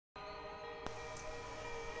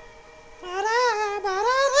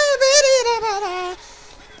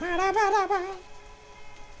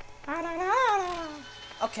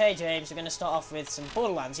Okay, James, we're going to start off with some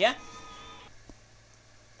Borderlands, yeah?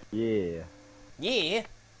 Yeah. Yeah.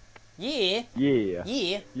 Yeah. Yeah. Yeah.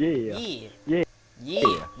 Yeah. Yeah. Yeah. Yeah. Yeah.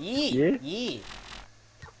 Yeah. Yeah.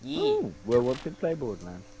 Yeah. Ooh, well, what can play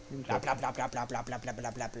Borderlands? Blah blah blah blah blah blah blah blah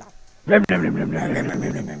blah blah blah. Blam, blam, blam, blam, blam,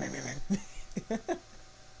 blam, blam, blam.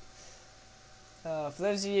 For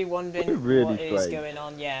those of you wondering Really what is strange. going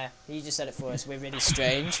on, yeah, he just said it for us. We're really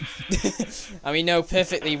strange, and we know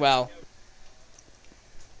perfectly well.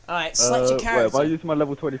 All right, select your Wait, character. if I use my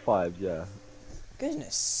level 25, yeah.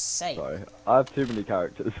 Goodness sake! Sorry, I have too many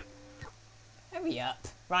characters. Hurry up!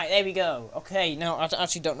 Right, there we go. Okay, no, I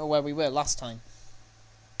actually don't know where we were last time.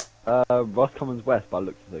 Roscommon's West by the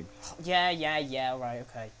looks of things. Yeah. Right,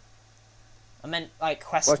 okay. I meant like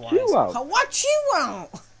quest What wise. you want? What you want?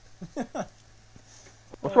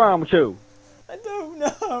 What's wrong with you? I don't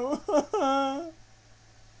know.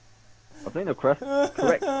 I think the correct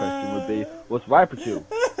question would be, what's right with you?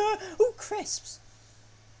 Ooh, crisps.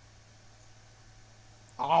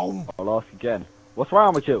 I'll ask again. What's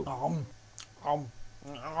wrong with you?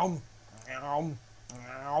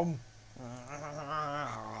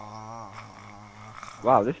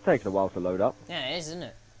 Wow, this takes a while to load up. Yeah, it is, isn't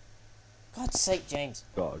it? God's sake, James.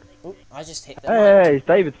 God. Ooh, I just hit the mic. Hey, it's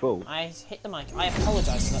David's fault. I hit the mic. I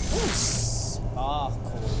apologise for that. Ooh,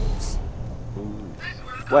 sparkles. Ooh.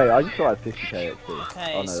 Wait, I just got like 50k XP.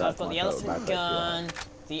 Okay, Oh, no, so I've that's got my the total. elephant That's gun,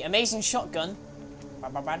 the amazing shotgun.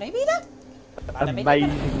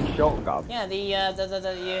 Amazing shotgun. Yeah,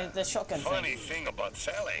 the shotgun Funny thing. thing about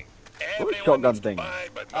selling. What Everyone shotgun wants to thing? buy,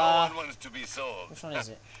 but no one wants to be sold. Which one is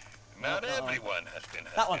it? Not That one. everyone has been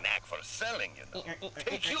That one. an knack for selling, you know.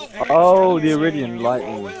 Take you for Oh, the instance. Iridian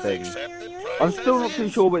lightning Always thing. accepted I'm still not too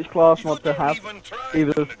sure which class mod to You don't have. even try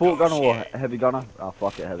Either to the sport gunner or negotiate. heavy gunner. Oh,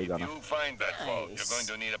 fuck it, heavy gunner. If you find that fault, Nice. you're going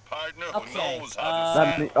to need a partner Okay, who knows how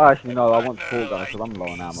to sell. Oh, actually, no, I want sport gunner because I'm low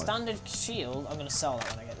on ammo. Standard shield. I'm gonna sell that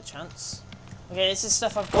when I get the chance. Okay, this is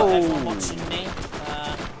stuff I've got. Everyone watching me.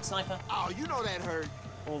 Sniper. Oh, you know that hurt.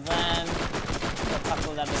 All them. A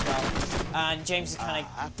couple of them as well. And James is kind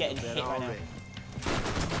of getting hit right now.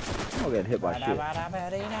 I'm not getting hit by shit.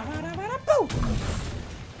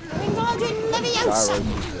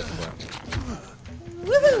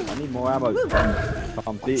 Boom! I need more ammo.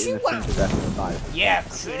 I'm beating this thing to death with a knife. Yeah,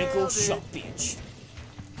 critical shot, bitch.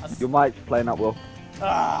 Your mic's playing up, Will.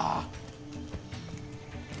 Ah.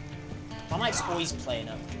 My mic's always playing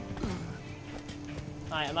up.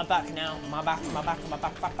 Alright, am I back now? Am I back?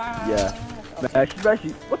 Yeah. Okay.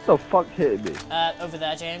 Actually, what the fuck's hitting me? Over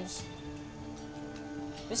there, James.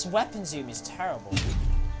 This weapon zoom is terrible.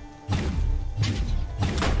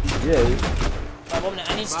 Yeah. Right, 1 minute,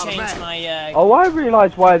 I need to change my, Oh, I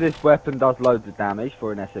realise why this weapon does loads of damage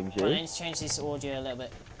for an I SMG. need to change this audio a little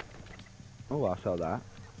bit. Oh, I'll sell that.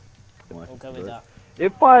 We'll go with that.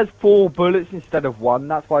 It fires 4 bullets instead of 1,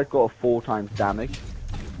 that's why it's got a 4 times damage.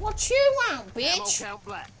 What you want, bitch? Ammo count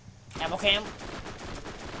black. Ammo cam.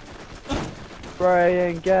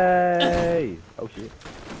 Spraying gay! Oh shit.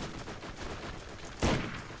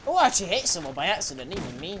 Oh, I actually hit someone by accident, didn't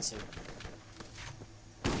even mean to.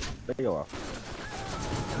 There you are.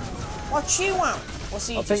 What you want? What's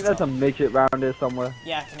he I think there's a midget round here somewhere.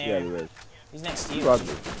 Yeah, I can Yeah, hear him. there is. He's next to you. Right.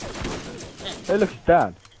 Hey, look, it's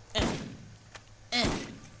Dan.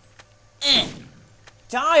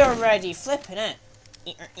 Die already, flipping it.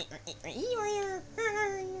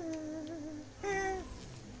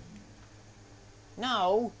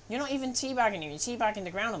 No, you're not even teabagging him. You're teabagging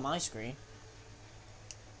the ground on my screen.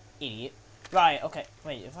 Idiot. Right, okay.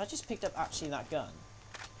 Wait, if I just picked up actually that gun.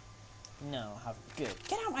 No, I haven't. Good.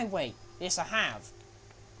 Get out of my way. Yes, I have.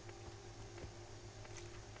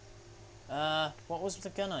 What was the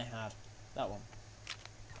gun I had? That one.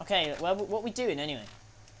 Okay, well, what are we doing anyway?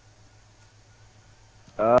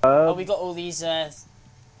 Oh, we got all these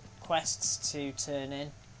quests to turn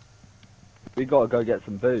in. We gotta go get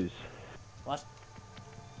some booze. What?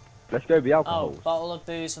 Let's go be Oh, alcohol. bottle of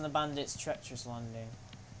booze from the bandits' treacherous landing.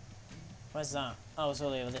 Where's that? Oh, it's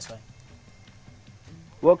all over this way.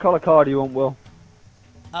 What colour car do you want, Will?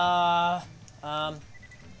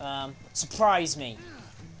 Surprise me.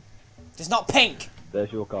 It's not pink.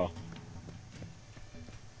 There's your car.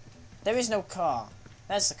 There is no car.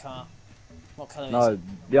 There's the car. What colour is No, it?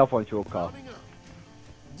 the other one's your car.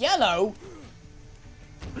 Yellow?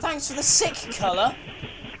 Thanks for the sick colour.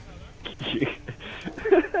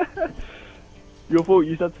 Your fault,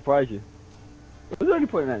 you said surprise you. Was there any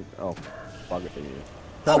point in that? Oh, fuck it.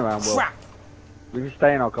 Turn around, Will. Crap. We can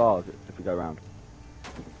stay in our cars if we go around.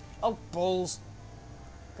 Oh, balls.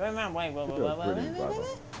 Going around, wait. You're brilliant, brother.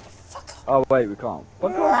 Fuck off. Oh, wait, we can't. For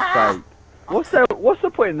God's sake. What's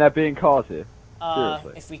the point in there being cars here?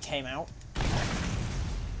 Seriously. If we came out.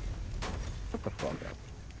 What the fuck?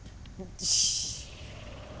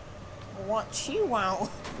 Watch you out.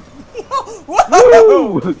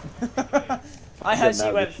 Whoa! I heard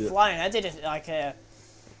you went flying. I did it like a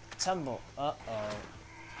tumble. Uh oh.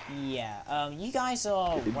 Yeah. You guys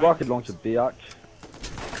are. Rocket launcher, biatch.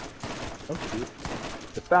 Oh shit!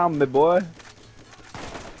 They found me, boy.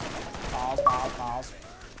 Pause.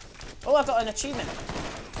 Oh, I got an achievement.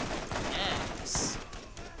 Yes.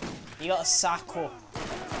 You got a sackle.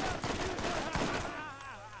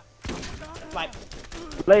 Right.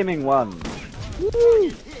 Flaming one. Woo!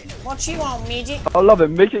 What you want, midget? I love it.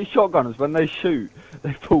 Midget shotgunners, when they shoot,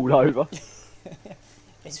 they fall over.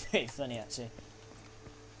 It's pretty funny, actually.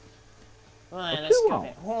 Right, let's go.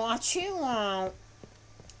 What you want?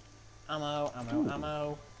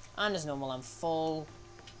 Ammo. And as normal, I'm full.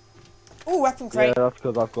 Ooh, weapon crate. Yeah, that's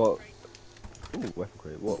because I've got. Ooh, weapon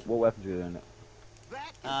crate. What weapons are you in it?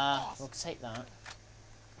 We'll take that.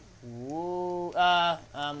 Ooh,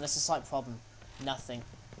 there's a slight problem. Nothing.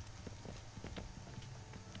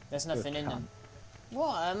 There's nothing in them.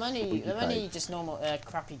 What? I'm only just normal,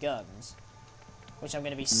 crappy guns, which I'm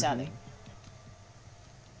going to be selling.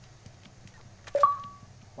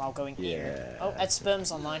 While going here. Oh, Ed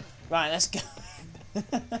Sperm's online. Right, let's go.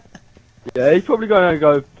 Yeah, he's probably going to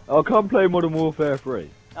go, I'll come play Modern Warfare 3.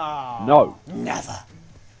 Oh, no. Never.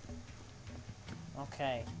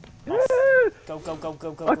 Okay. Yeah. Go.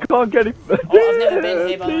 I can't get him. Oh, I've never been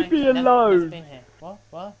here, by the way. Leave me alone. Never been here.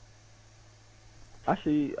 What?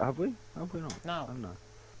 Actually, have we? Have we not? No. I don't know.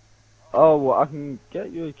 Oh, well, I can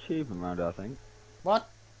get you achievement around it, I think. What?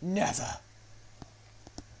 Never.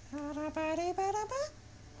 I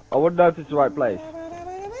wouldn't know if it's the right place.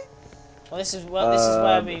 Well, this is where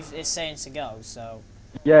it's saying to go. So.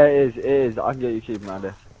 Yeah, it is. I can get you achievement around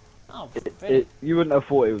here. Oh, brilliant. You wouldn't have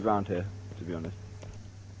thought it was around here, to be honest.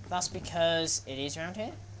 That's because it is around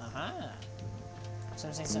here? Aha.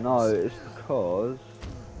 Something. No, it's because...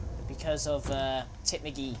 Because of, Tip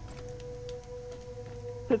McGee.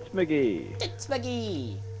 Tits McGee. Tits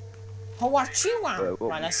McGee. Oh, what you want?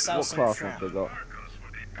 Right, let's sell some class crap. have they got?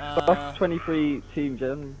 Plus 23 team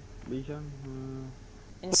regen.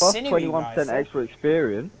 Plus Incendiary 21% rifle. extra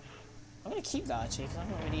experience. I'm going to keep that, actually, because I've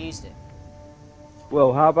not really used it.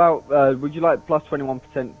 Well, how about, would you like plus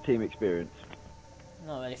 21% team experience?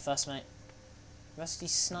 Not really fuss, mate. Rusty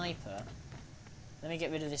sniper. Let me get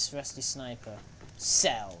rid of this rusty sniper.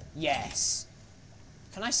 Sell. Yes.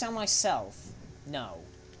 Can I sell myself? No.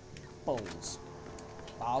 Balls.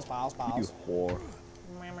 Balls. You whore.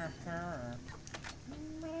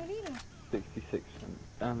 66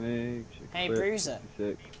 damage. Hey, Bruiser.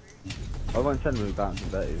 66. I won't send me bouncing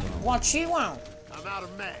Betty as well. What you want? I'm out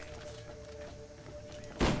of mag.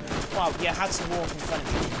 Well, you had to walk in front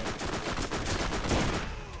of me.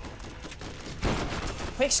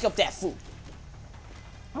 Quick scope that fool.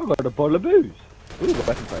 I got a bottle of booze. Ooh, got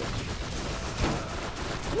weapon plate.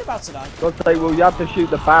 You're about to die. God say, well, you have to shoot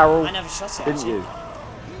the barrel. I never shot it, didn't actually. you?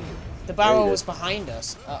 The barrel was behind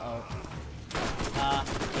us. Uh-oh. Yeah.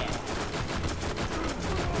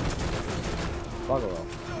 Bugger off.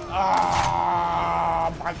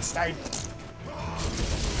 Ah, backstage.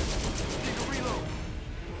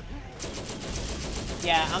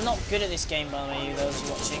 Yeah, I'm not good at this game, by the way, you those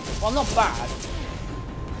watching. Well, not bad.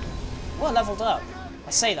 Well, I leveled up.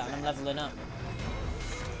 I say that and I'm leveling up.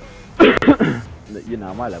 You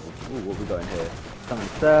know, my level. Ooh, what we got in here? Come and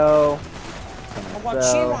sell. What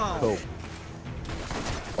you want? Cool.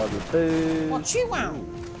 Bottle of booze. What you want?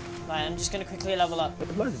 Right, I'm just going to quickly level up.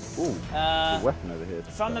 There's loads of, ooh, there's a weapon over here.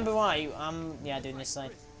 If I remember right, I'm doing this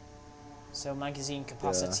side. So magazine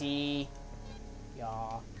capacity.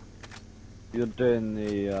 Yeah. You're doing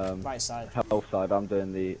the right side. Health side. I'm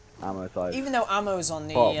doing the ammo side. Even though ammo's on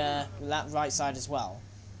the right side as well.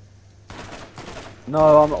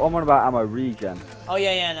 No, I'm on about ammo regen. Oh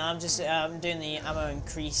yeah. No, I'm just I'm doing the ammo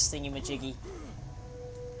increase thingy majiggy.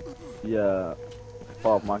 Yeah.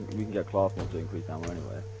 We can get class mods to increase ammo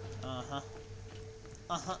anyway.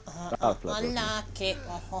 Unlock it.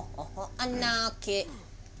 Unlock it.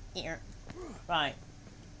 Here. Right.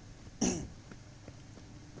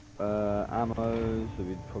 Ammo, so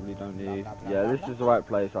we probably don't need. Yeah, this is the right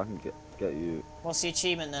place. I can get you. What's the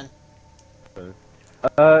achievement then?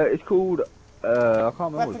 It's called. I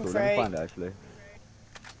can't remember what it's called. Let me find it actually.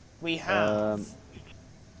 We have.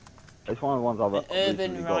 It's one of the ones I've an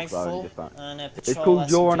urban rifle got, and a patrol. It's called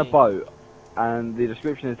SMG. You're on a Boat, and the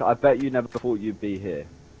description is, I bet you never thought you'd be here.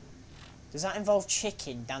 Does that involve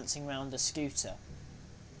chicken dancing around a scooter?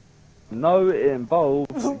 No, it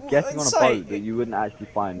involves getting on a Sorry, boat that you wouldn't actually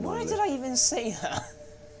find. Why did I even say that?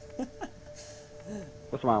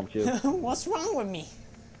 What's wrong with you? What's wrong with me?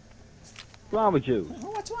 What's wrong with you?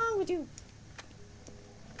 What's wrong with you?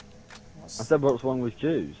 I said what's wrong with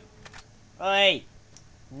Jews. Oi!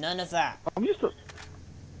 None of that. I'm just.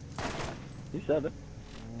 You said it.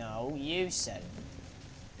 No, you said it.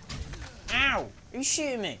 Ow! Who's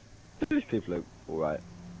shooting me? Jewish people are alright.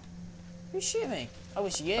 Who's shooting me? Oh,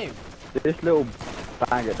 it's you. This little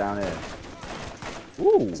banger down here.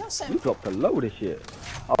 Ooh, Is that you dropped a load of shit.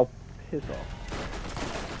 Oh, piss off.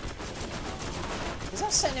 Is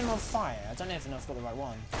that setting him on fire? I don't even know if I've got the right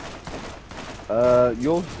one.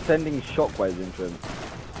 You're sending shockwaves into him.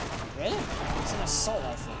 Really? It's an assault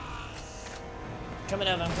rifle. Coming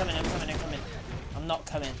over, I'm coming. I'm not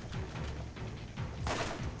coming.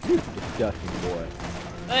 You disgusting boy.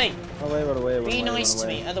 Hey! Run away, Be nice to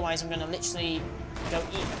me, otherwise I'm gonna literally go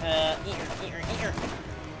eat her.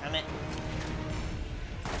 Damn it.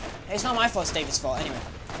 It's not my fault, it's David's fault, anyway.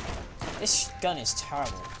 This gun is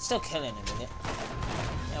terrible. Still killing him with it.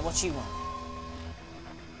 Yeah, what you want?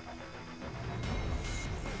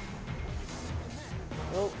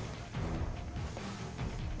 Oh.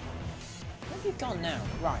 Where have you gone now?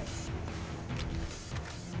 Right.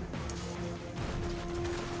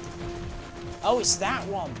 Oh, it's that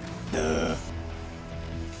one.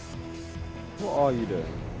 What are you doing?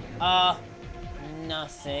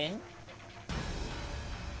 Nothing.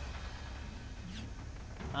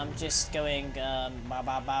 I'm just going, ba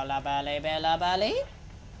ba ba la ba le ba la ba li.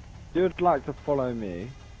 You'd like to follow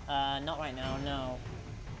me? Not right now, no.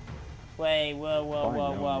 Wait, whoa.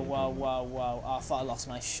 Oh, I thought I lost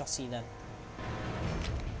my shotty then.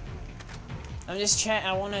 I'm just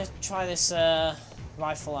I want to try this,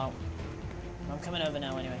 rifle out. I'm coming over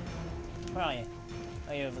now anyway. Where are you?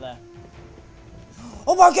 Are you over there?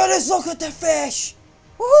 Oh my goodness, look at the fish!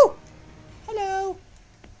 Woohoo! Hello!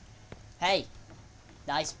 Hey!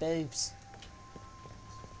 Nice boobs.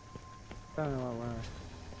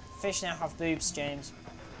 Fish now have boobs, James.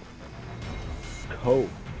 Cool.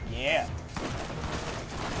 Yeah.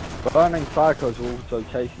 Burning Psychos are also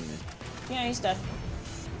chasing me. Yeah, he's dead.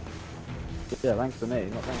 Yeah, thanks to me,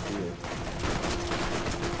 not thanks to you.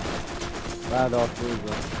 Bad off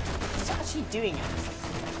loser. He's actually doing it.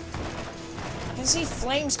 I can see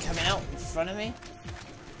flames coming out in front of me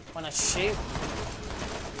when I shoot.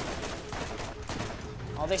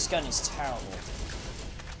 Oh, this gun is terrible.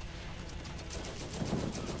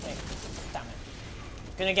 Hey, damn it.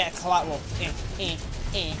 Gonna get a collateral.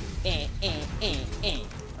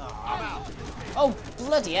 Oh,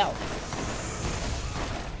 bloody hell.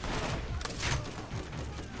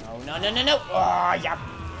 Oh, no. Oh, yeah.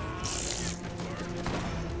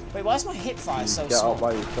 Wait, why is my hip fire so Get small? out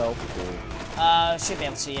by yourself. Should be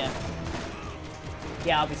able to, yeah.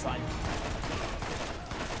 Yeah, I'll be fine.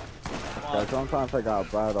 Okay, so I'm trying to take out a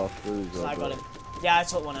badass loser. So I got him. Yeah, I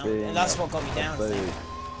took one out. And that's what got me down, I think.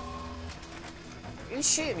 Who's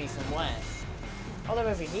shooting me from where? Oh, they're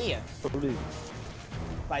over here. Probably.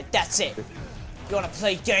 Right, that's it. You wanna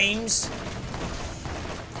play games?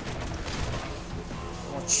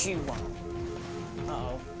 What you want?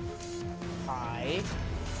 Uh-oh. Hide.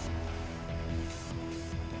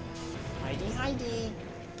 Hidey.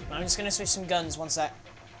 I'm just gonna switch some guns, one sec.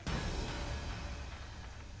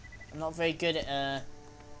 I'm not very good at,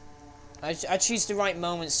 I choose the right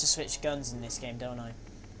moments to switch guns in this game, don't I?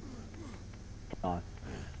 No.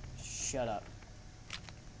 Shut up.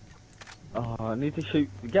 Oh, I need to shoot.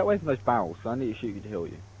 Get away from those barrels. I need to shoot you to heal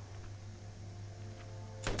you.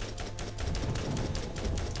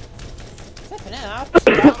 Flipping it out.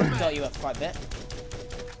 Got you up quite a bit.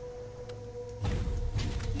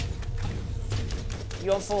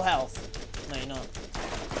 You on full health? No, you're not.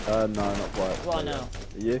 No, not quite. Well, I know.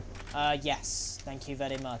 Are you? Yes. Thank you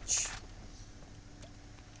very much.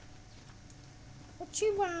 What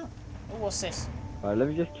you want? Oh, what's this? Alright, let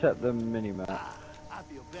me just check the mini-map. I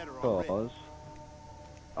feel better Because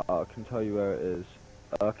I can tell you where it is.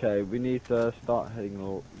 Okay, we need to start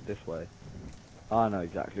heading this way. I know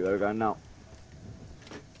exactly where we're going now.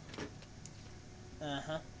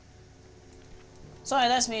 Uh-huh. Sorry,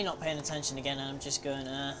 that's me not paying attention again, and I'm just going,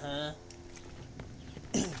 uh-huh.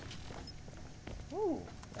 Ooh,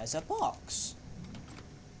 there's a box.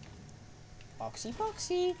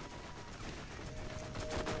 Boxy.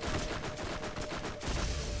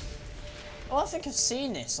 Oh, I think I've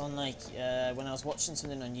seen this on, like, when I was watching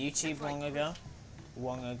something on YouTube long ago.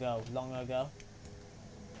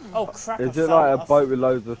 Oh, crap, Is it like a boat with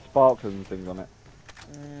loads of sparklers and things on it?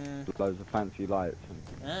 With loads of fancy lights.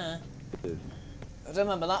 And it is. I don't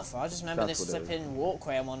remember that far. I just remember That's this what it is. flipping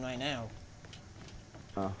walkway I'm on right now.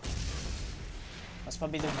 Oh. That's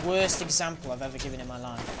probably the worst example I've ever given in my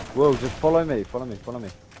life. Whoa, just follow me, follow me, follow me.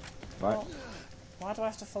 Right. Well, why do I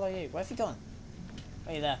have to follow you? Where have you gone?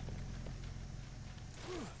 Are you there?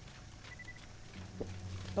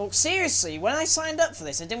 Look, seriously, when I signed up for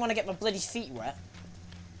this, I didn't want to get my bloody feet wet.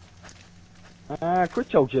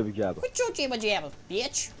 Quit your jibber jabber. Quit your jibber jabber,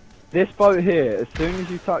 bitch. This boat here, as soon as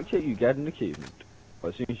you touch it, you get an achievement. Or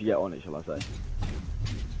as soon as you get on it, shall I say.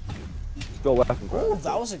 Got a weapon for Oh, it.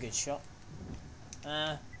 that was a good shot.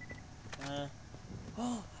 Oh,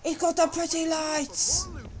 it got the pretty lights!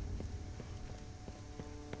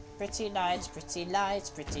 Pretty lights, pretty lights,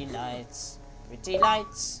 pretty lights. Pretty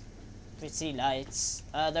lights, pretty lights.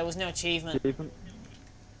 There was no achievement. Achievement?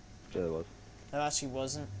 Yeah, there was. There actually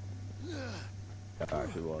wasn't. There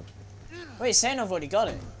actually was. Wait, you're saying I've already got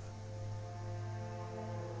it?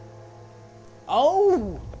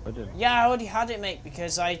 Oh! I didn't. Yeah, I already had it, mate,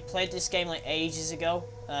 because I played this game like ages ago.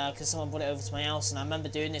 Because someone brought it over to my house, and I remember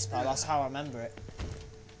doing this part. That's how I remember it.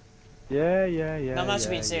 Yeah. No, I'm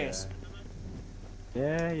actually being serious.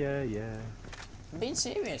 Yeah. I'm being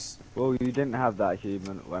serious. Well, you didn't have that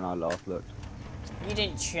achievement when I last looked. You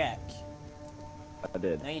didn't check. I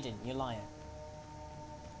did. No, you didn't. You're lying.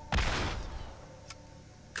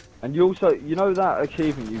 And you also, you know that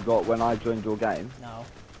achievement you got when I joined your game? No.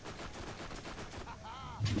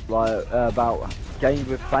 Like, about gained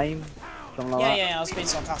with fame? Something like that? Yeah, I was being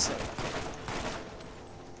sarcastic.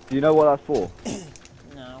 Do you know what that's for?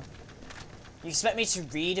 No. You expect me to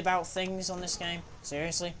read about things on this game?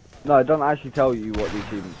 Seriously? No, it doesn't actually tell you what the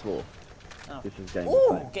achievement's for. Oh. This is gained with Ooh,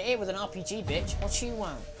 fame. get hit with an RPG, bitch. What you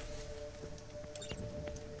want?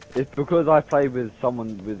 It's because I played with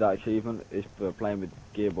someone with that achievement. It's for playing with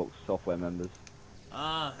Gearbox software members.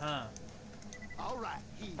 Uh-huh. Alright,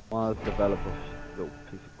 One of the developers. Little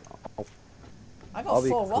piece of... I I'll got be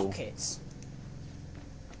 4 cool. rockets.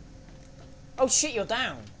 Oh shit, you're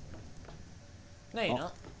down. No, you're Oh.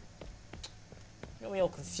 not. You got me all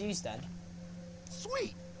confused then.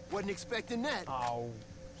 sweet. Wasn't expecting that. Oh.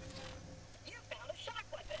 You found a shock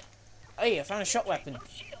weapon. Hey, I found a shot weapon.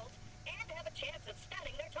 Both shields and have a chance of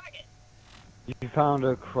stunning their target. You found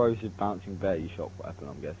a corrosive bouncing Betty shot weapon,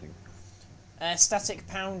 I'm guessing. Static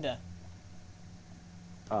pounder.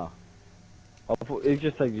 Oh. I thought, it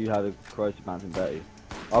just said you had a corrosive bouncing Betty.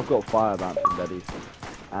 I've got fire bouncing Betties.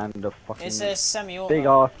 And a fucking It's a semi-auto. big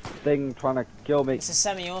ass thing trying to kill me. It's a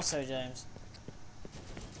semi-auto, James.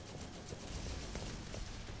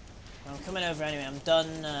 I'm coming over anyway. I'm done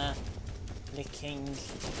licking.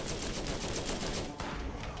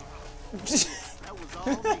 That was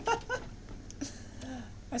all me.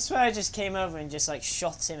 I swear I just came over and just like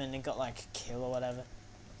shot him and then got like a kill or whatever.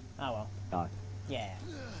 Oh well. No. Yeah.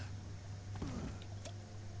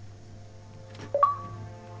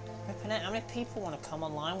 Flipping it, how many people want to come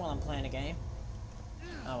online while I'm playing a game?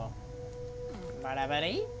 Oh well.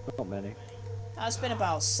 Bada-baddy. Not many. It's been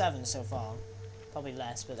about 7 so far. Probably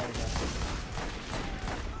less, but there we go.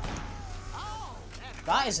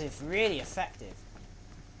 That is really effective.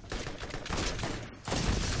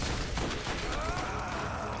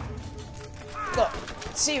 Look,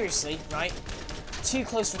 seriously, right? Too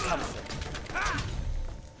close for comfort.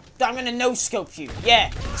 I'm gonna no-scope you. Yeah,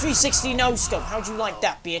 360 no-scope. How'd you like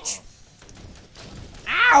that, bitch?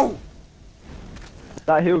 Ow!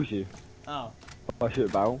 That heals you. Oh. If I shoot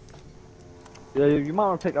a barrel. Yeah, you might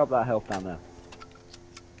want to pick up that health down there.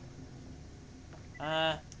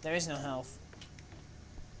 There is no health.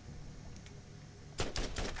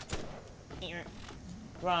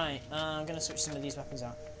 Right, I'm gonna switch some of these weapons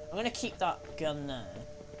out. I'm gonna keep that gun there.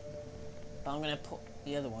 But I'm gonna put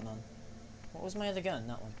the other one on. What was my other gun?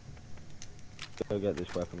 That one. Go get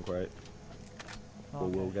this weapon crate. Or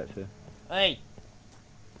Okay. we'll get to. Hey!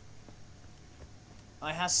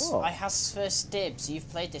 I has Oh. first dibs. You've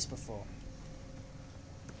played this before.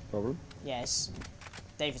 Problem? Yes.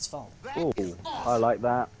 David's fault. Oh, I like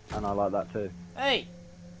that, and I like that too. Hey!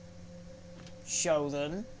 Show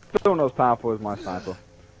them. Still not as powerful as my sniper.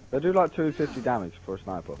 They do like 250 damage for a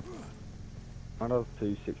sniper. Mine does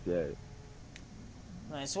 268.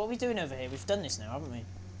 Right, so what are we doing over here? We've done this now, haven't we?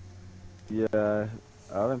 Yeah,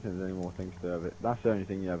 I don't think there's any more things to do over it. That's the only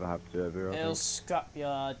thing you ever have to do over here, I Hill think.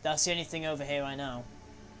 scrapyard. That's the only thing over here I know.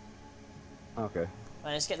 Okay.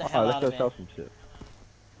 Right, let's get the Alright, hell let's out go of sell here. some shit.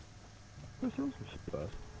 Let's sell some shit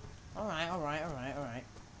first. Alright.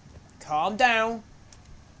 Calm down.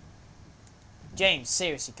 James,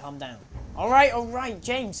 seriously, calm down. Alright,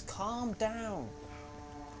 James, calm down.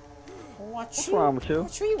 What's wrong with you?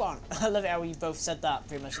 What you want? I love it how we both said that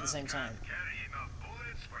pretty much at the same time. Carry enough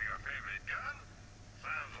bullets for your favorite gun?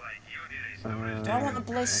 Do I want the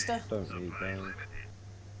blister? Don't need those.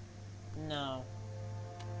 No.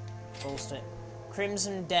 Bolster.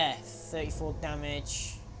 Crimson Death, 34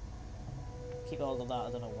 damage. Keep all of that,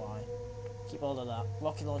 I don't know why. Keep all of that.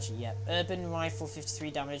 Rocket Launcher, yep. Urban Rifle,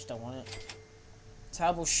 53 damage, don't want it.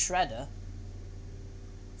 Terrible Shredder.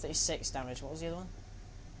 36 damage, what was the other one?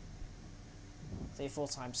 34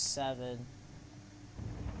 times 7.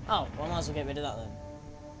 Oh, well I might as well get rid of that then.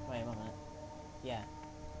 Wait a minute. Yeah.